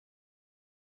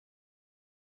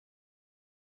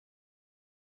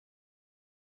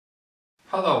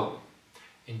Hello!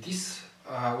 In this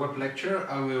web lecture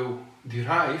I will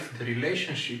derive the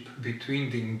relationship between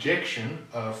the injection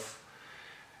of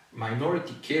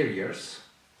minority carriers,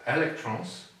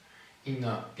 electrons, in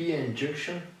a PN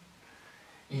junction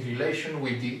in relation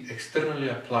with the externally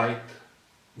applied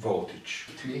voltage.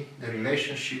 The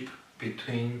relationship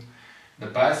between the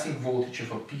biasing voltage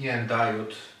of a PN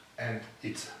diode and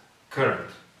its current.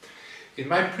 In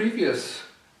my previous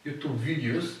YouTube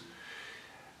videos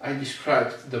I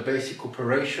described the basic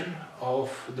operation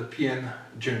of the PN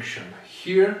junction.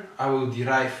 Here I will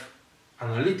derive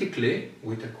analytically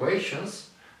with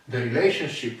equations the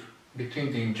relationship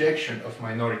between the injection of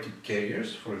minority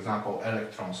carriers, for example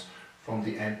electrons from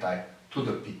the N-type to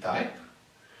the P-type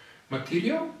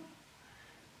material,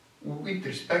 with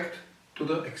respect to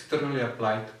the externally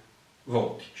applied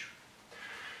voltage.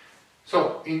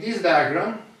 So in this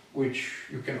diagram, which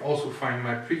you can also find in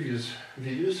my previous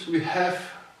videos, we have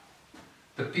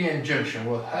the PN junction.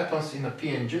 What happens in a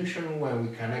PN junction when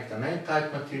we connect an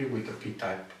N-type material with a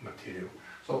P-type material.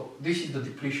 So this is the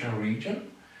depletion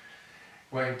region,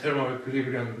 where in thermal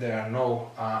equilibrium there are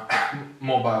no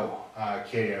mobile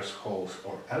carriers, holes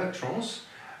or electrons,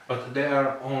 but there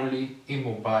are only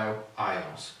immobile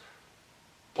ions.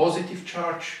 Positive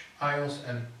charge ions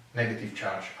and negative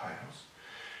charge ions.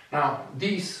 Now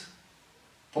these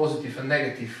positive and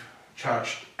negative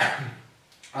charged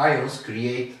ions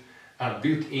create a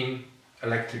built-in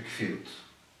electric field.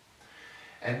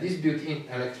 And this built-in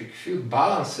electric field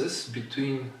balances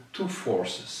between two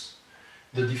forces.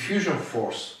 The diffusion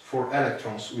force for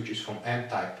electrons, which is from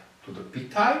N-type to the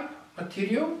P-type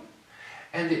material,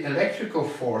 and the electrical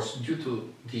force due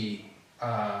to the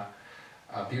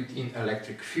built-in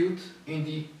electric field in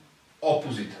the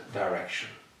opposite direction.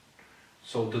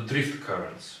 So the drift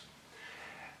currents.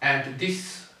 And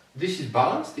this is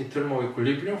balanced in thermal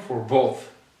equilibrium for both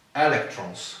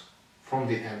electrons from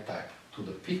the N-type to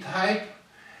the P-type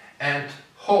and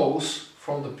holes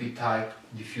from the P-type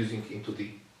diffusing into the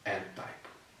N-type.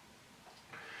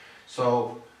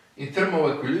 So in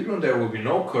thermal equilibrium there will be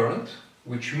no current,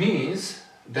 which means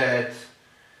that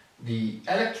the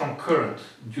electron current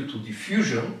due to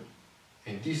diffusion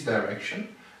in this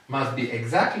direction must be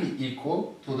exactly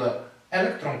equal to the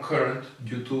electron current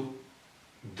due to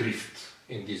drift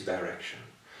in this direction.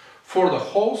 For the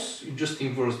holes, you just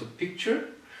inverse the picture.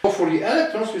 So for the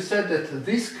electrons, we said that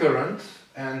this current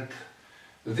and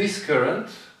this current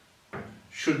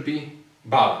should be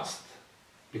balanced,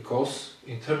 because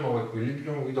in thermal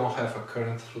equilibrium we don't have a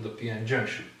current through the PN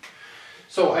junction.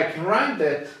 So I can write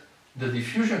that the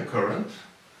diffusion current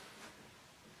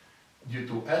due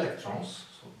to electrons,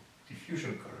 so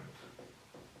diffusion current,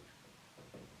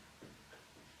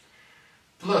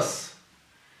 plus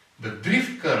the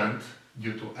drift current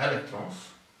due to electrons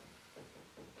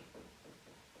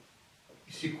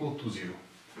is equal to 0.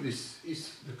 This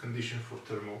is the condition for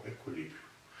thermal equilibrium.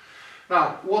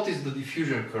 Now, what is the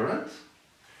diffusion current?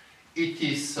 It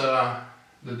is the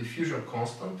diffusion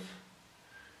constant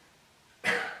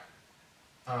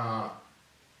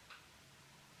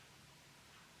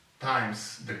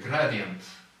times the gradient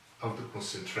of the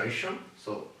concentration.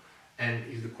 So N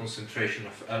is the concentration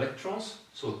of electrons,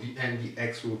 so the N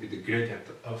dx will be the gradient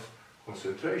of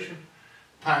concentration,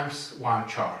 times one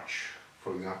charge,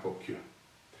 for example Q.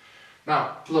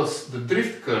 Now, plus the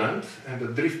drift current, and the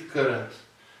drift current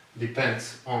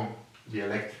depends on the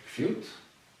electric field.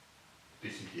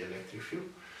 This is the electric field.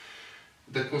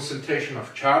 The concentration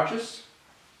of charges,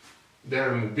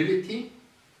 their mobility,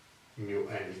 mu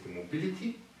N is the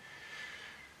mobility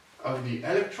of the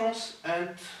electrons,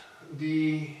 and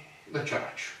the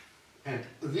charge. And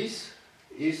this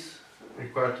is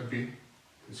required to be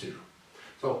 0.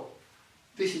 So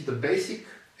this is the basic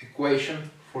equation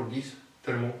for this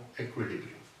thermal equilibrium.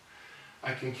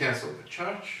 I can cancel the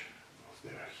charge,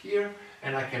 they are here,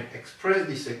 and I can express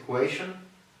this equation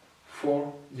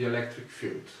for the electric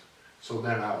field. So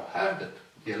then I'll have that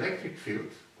the electric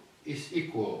field is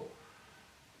equal,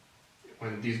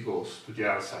 when this goes to the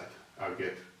other side, I'll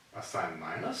get a sign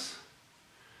minus.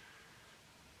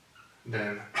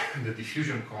 Then the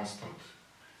diffusion constant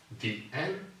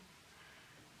dN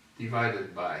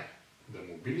divided by the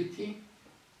mobility.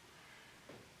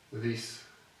 This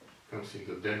comes in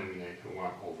the denominator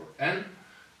 1 over N.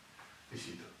 This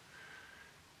is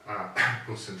the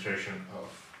concentration of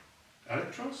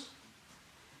electrons.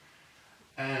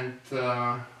 And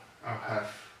I'll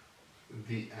have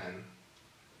dN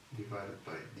divided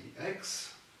by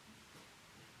dx.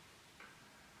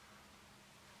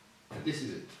 And this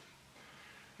is it.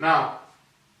 Now,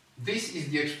 this is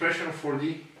the expression for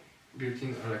the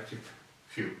built-in electric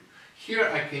field. Here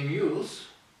I can use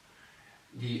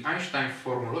the Einstein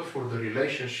formula for the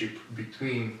relationship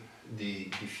between the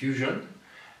diffusion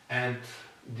and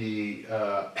the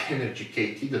energy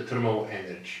kT, the thermal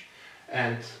energy.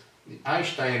 And the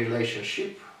Einstein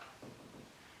relationship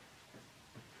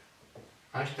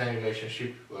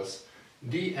was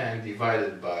dN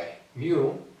divided by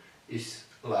mu is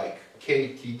like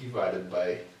kT divided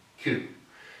by Q.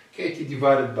 kT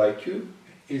divided by Q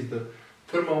is the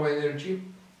thermal energy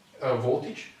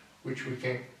voltage, which we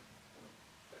can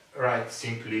write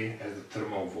simply as the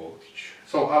thermal voltage.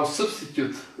 So I'll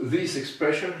substitute this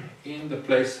expression in the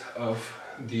place of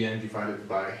dN divided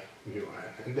by mu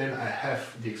n. And then I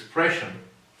have the expression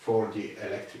for the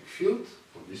electric field,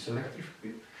 for this electric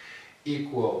field,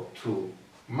 equal to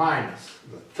minus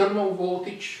the thermal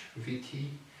voltage, Vt,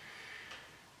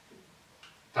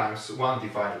 times 1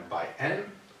 divided by n,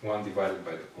 1 divided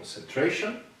by the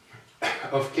concentration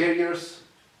of carriers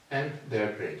and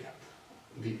their gradient,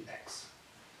 dx.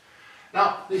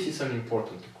 Now, this is an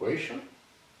important equation,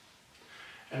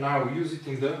 and I will use it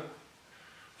in the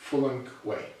following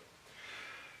way.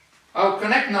 I'll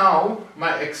connect now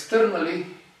my externally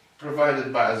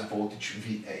provided bias voltage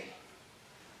VA.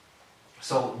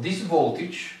 So this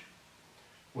voltage,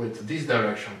 with this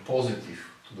direction positive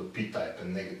to the p-type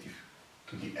and negative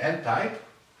to the n-type,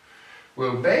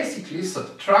 will basically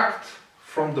subtract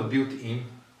from the built-in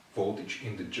voltage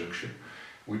in the junction,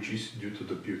 which is due to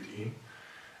the built-in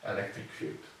electric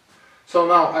field. So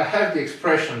now I have the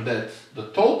expression that the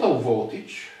total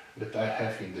voltage that I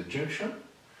have in the junction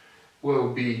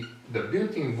will be the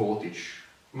built-in voltage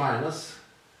minus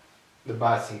the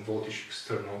biasing voltage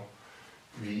external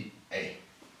VA.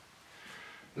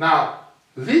 Now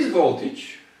this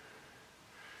voltage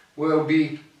will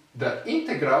be the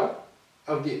integral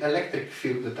of the electric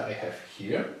field that I have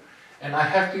here, and I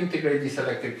have to integrate this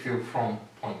electric field from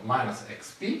point minus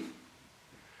xp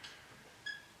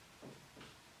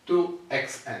to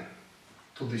xn,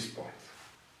 to this point,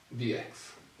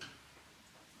 dx.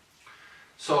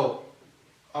 So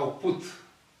I'll put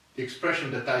the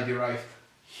expression that I derived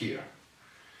here.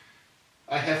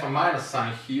 I have a minus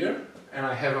sign here, and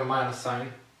I have a minus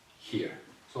sign here.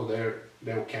 So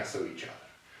they'll cancel each other.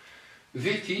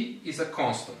 Vt is a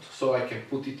constant, so I can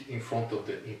put it in front of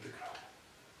the integral.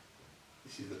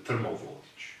 This is the thermal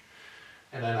voltage.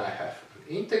 And then I have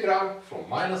an integral from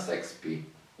minus xp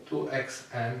to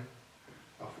xn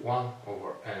of 1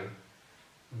 over n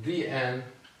dn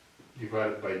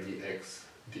divided by dx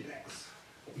dx.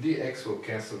 dx will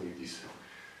cancel with this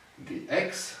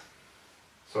dx.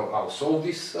 So I'll solve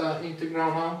this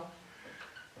integral now.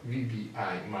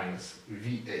 Vbi minus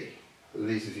Va.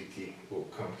 This Vt will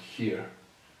come here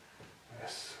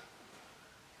as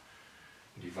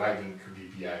dividing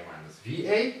Vbi minus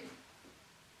Va.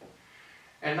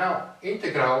 And now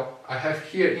integral, I have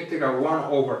here integral 1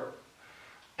 over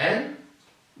n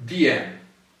dn.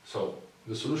 So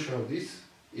the solution of this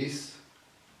is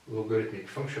logarithmic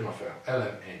function of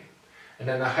ln n. And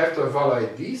then I have to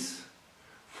evaluate this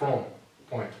from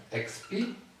point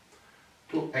xp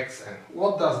to xn.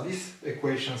 What does this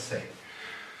equation say?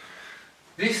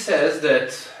 This says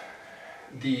that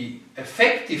the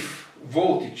effective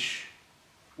voltage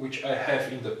which I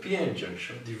have in the PN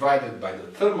junction divided by the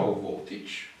thermal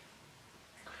voltage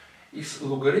is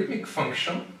logarithmic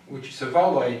function which is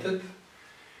evaluated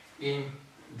in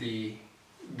the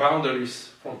boundaries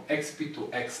from xp to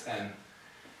xn.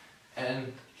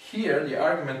 And here the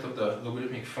argument of the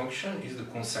logarithmic function is the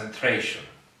concentration.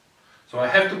 So I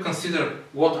have to consider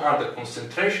what are the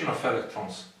concentration of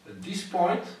electrons at this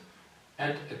point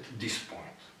and at this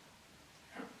point.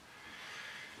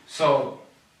 So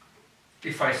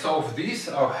if I solve this,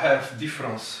 I'll have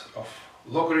difference of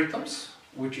logarithms,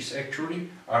 which is actually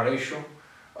a ratio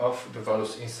of the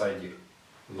values inside the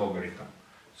logarithm.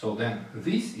 So then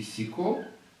this is equal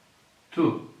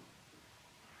to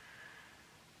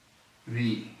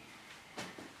the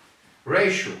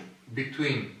ratio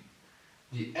between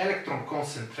the electron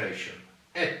concentration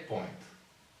at point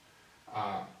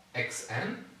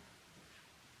xn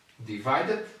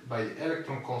divided by the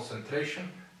electron concentration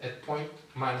at point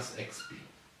minus xp.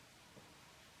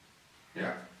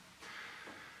 Yeah.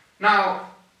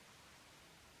 Now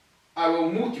I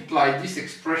will multiply this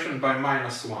expression by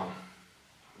minus 1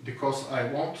 because I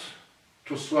want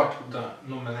to swap the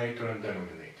numerator and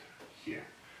denominator here.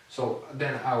 So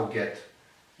then I'll get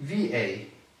Va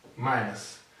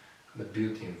minus the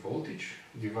built-in voltage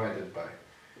divided by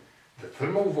the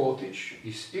thermal voltage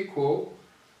is equal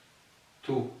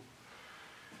to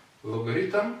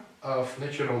logarithm of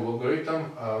natural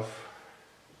logarithm of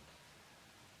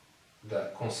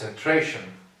the concentration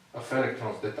of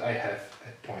electrons that I have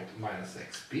at point minus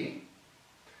xp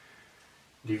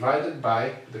divided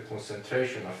by the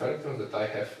concentration of electrons that I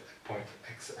have at point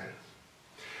xn.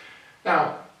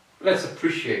 Now, let's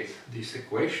appreciate this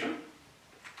equation.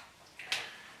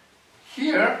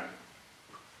 Here,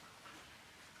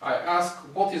 I ask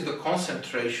what is the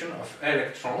concentration of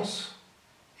electrons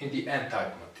in the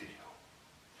n-type material.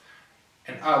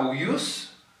 And I will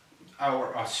use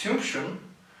our assumption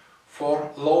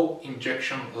for low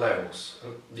injection levels.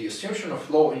 The assumption of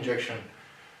low injection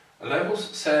levels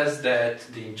says that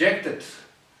the injected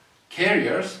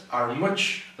carriers are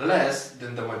much less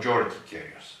than the majority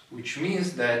carriers, which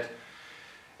means that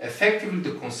effectively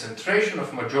the concentration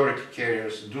of majority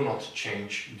carriers do not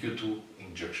change due to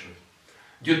injection.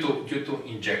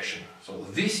 So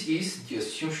this is the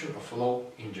assumption of low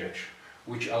injection,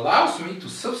 which allows me to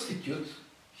substitute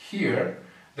here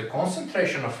the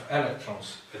concentration of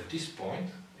electrons at this point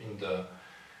in the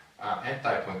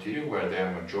n-type material where they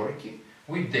are majority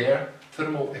with their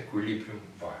thermal equilibrium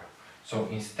value. So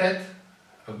instead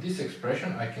of this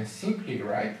expression I can simply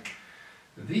write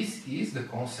this is the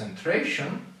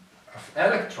concentration of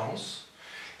electrons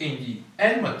in the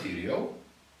n material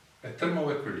at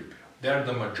thermal equilibrium. They are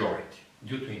the majority.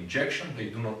 Due to injection they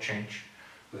do not change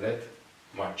that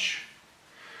much.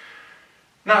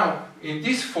 Now in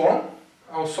this form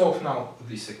I'll solve now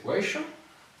this equation.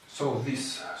 So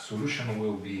this solution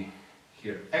will be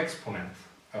here exponent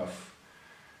of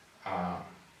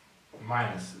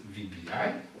minus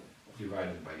VBI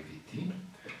divided by VT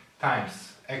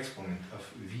times exponent of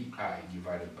VI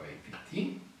divided by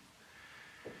VT,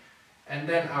 and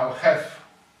then I'll have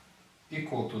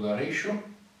equal to the ratio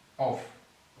of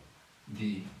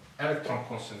the electron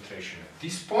concentration at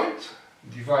this point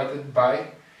divided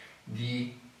by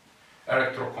the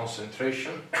electron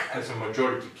concentration as a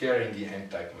majority carrier in the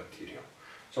n-type material.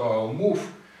 So I'll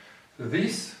move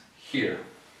this here.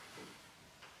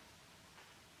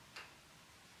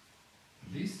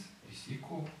 This is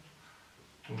equal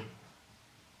to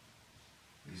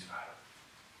this value.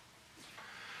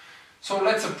 So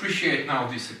let's appreciate now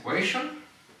this equation.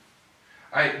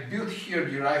 I built here,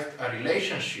 derived a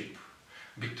relationship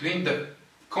between the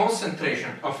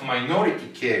concentration of minority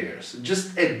carriers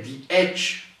just at the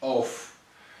edge of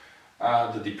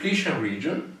the depletion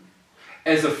region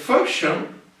as a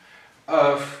function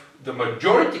of the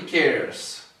majority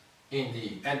carriers in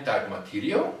the n-type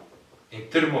material in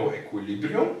thermal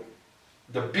equilibrium,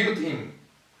 the built-in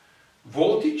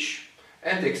voltage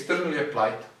and the externally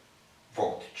applied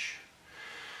voltage.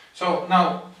 So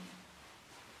now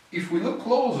if we look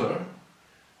closer,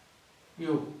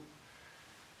 we'll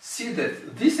see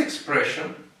that this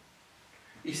expression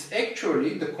is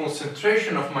actually the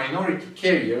concentration of minority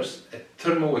carriers at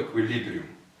thermal equilibrium.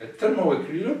 At thermal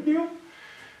equilibrium,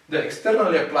 the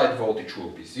externally applied voltage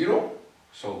will be 0,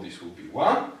 so this will be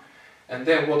 1, and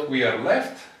then what we are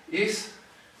left is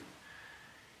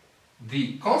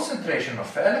the concentration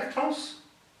of electrons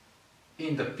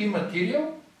in the p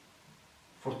material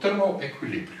for thermal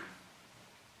equilibrium.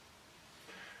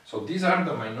 So these are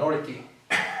the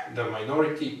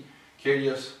minority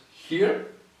carriers here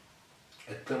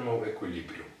at thermal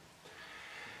equilibrium.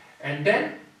 And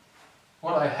then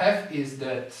what I have is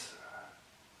that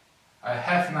I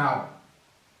have now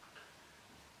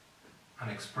an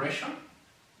expression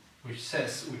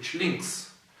which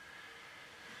links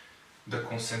the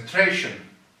concentration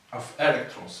of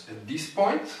electrons at this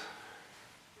point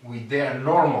with their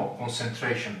normal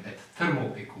concentration at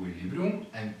thermal equilibrium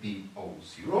and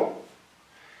PO0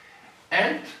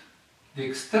 and the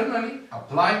externally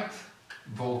applied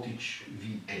voltage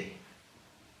VA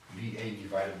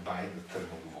divided by the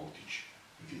thermal voltage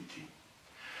VT.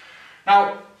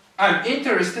 Now I'm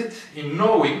interested in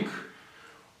knowing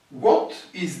what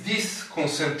is this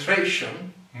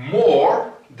concentration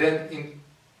more than in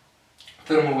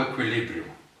thermal equilibrium.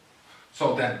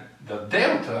 So then the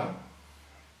delta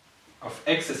of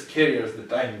excess carriers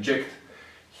that I inject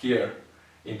here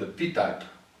in the p-type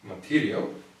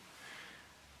material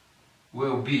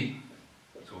will be,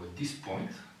 so at this point,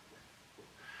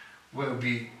 will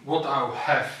be what I will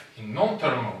have in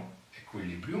non-thermal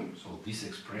equilibrium, so this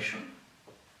expression,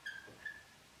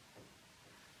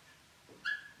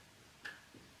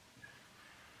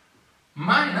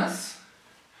 minus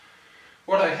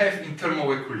what I have in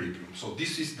thermal equilibrium. So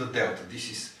this is the delta, this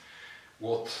is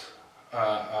what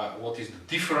is the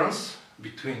difference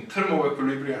between thermal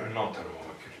equilibrium and non-thermal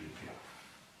equilibrium.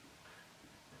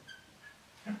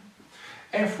 Yeah.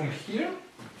 And from here,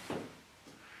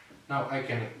 now I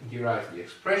can derive the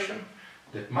expression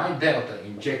that my delta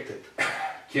injected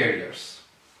carriers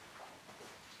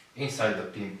inside the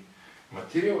pin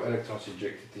material, electrons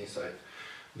injected inside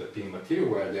the pin material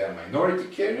where they are minority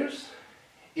carriers,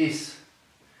 is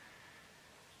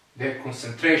the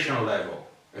concentration level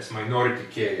as minority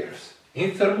carriers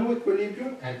in thermal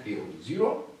equilibrium, NPO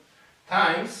 0,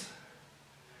 times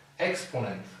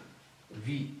exponent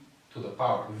V to the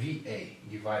power VA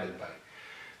divided by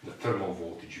the thermal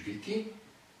voltage VT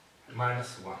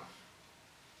minus 1.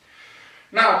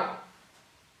 Now,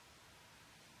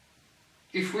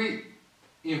 if we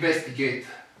investigate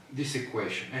this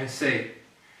equation and say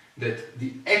that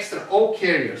the extra all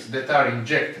carriers that are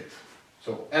injected,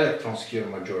 so electrons here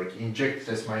majority, injected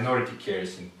as minority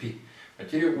carriers in P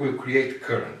material, will create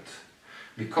current,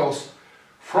 because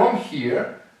from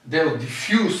here they will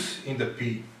diffuse in the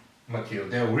P material,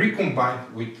 they will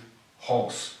recombine with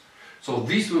holes, so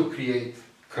this will create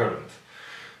current.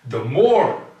 The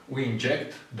more we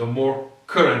inject, the more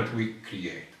current we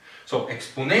create. So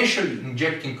exponentially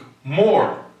injecting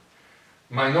more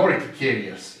minority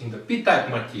carriers in the p-type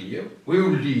material will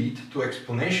lead to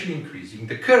exponentially increasing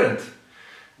the current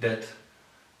that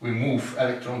we move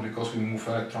electrons, because we move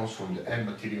electrons from the N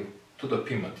material to the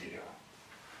P material.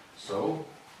 So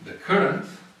the current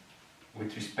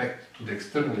with respect to the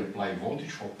externally applied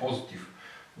voltage for positive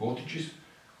voltages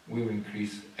will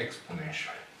increase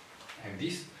exponentially. And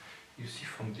this you see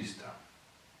from this term.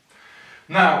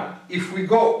 Now, if we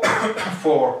go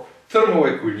for thermal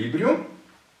equilibrium,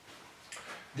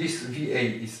 this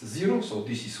VA is 0, so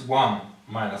this is 1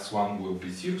 minus 1 will be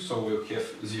 0, so we'll have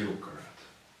 0 current.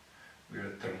 We are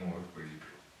at thermal equilibrium.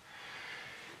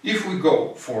 If we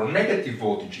go for negative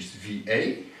voltages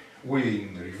VA, we're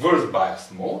in reverse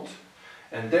biased mode,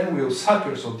 and then we'll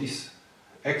saturate, so this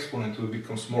exponent will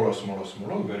become smaller, smaller,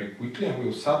 smaller very quickly, and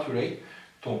we'll saturate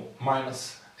to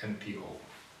minus NPO.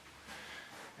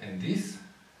 And this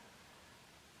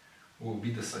will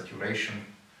be the saturation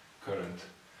current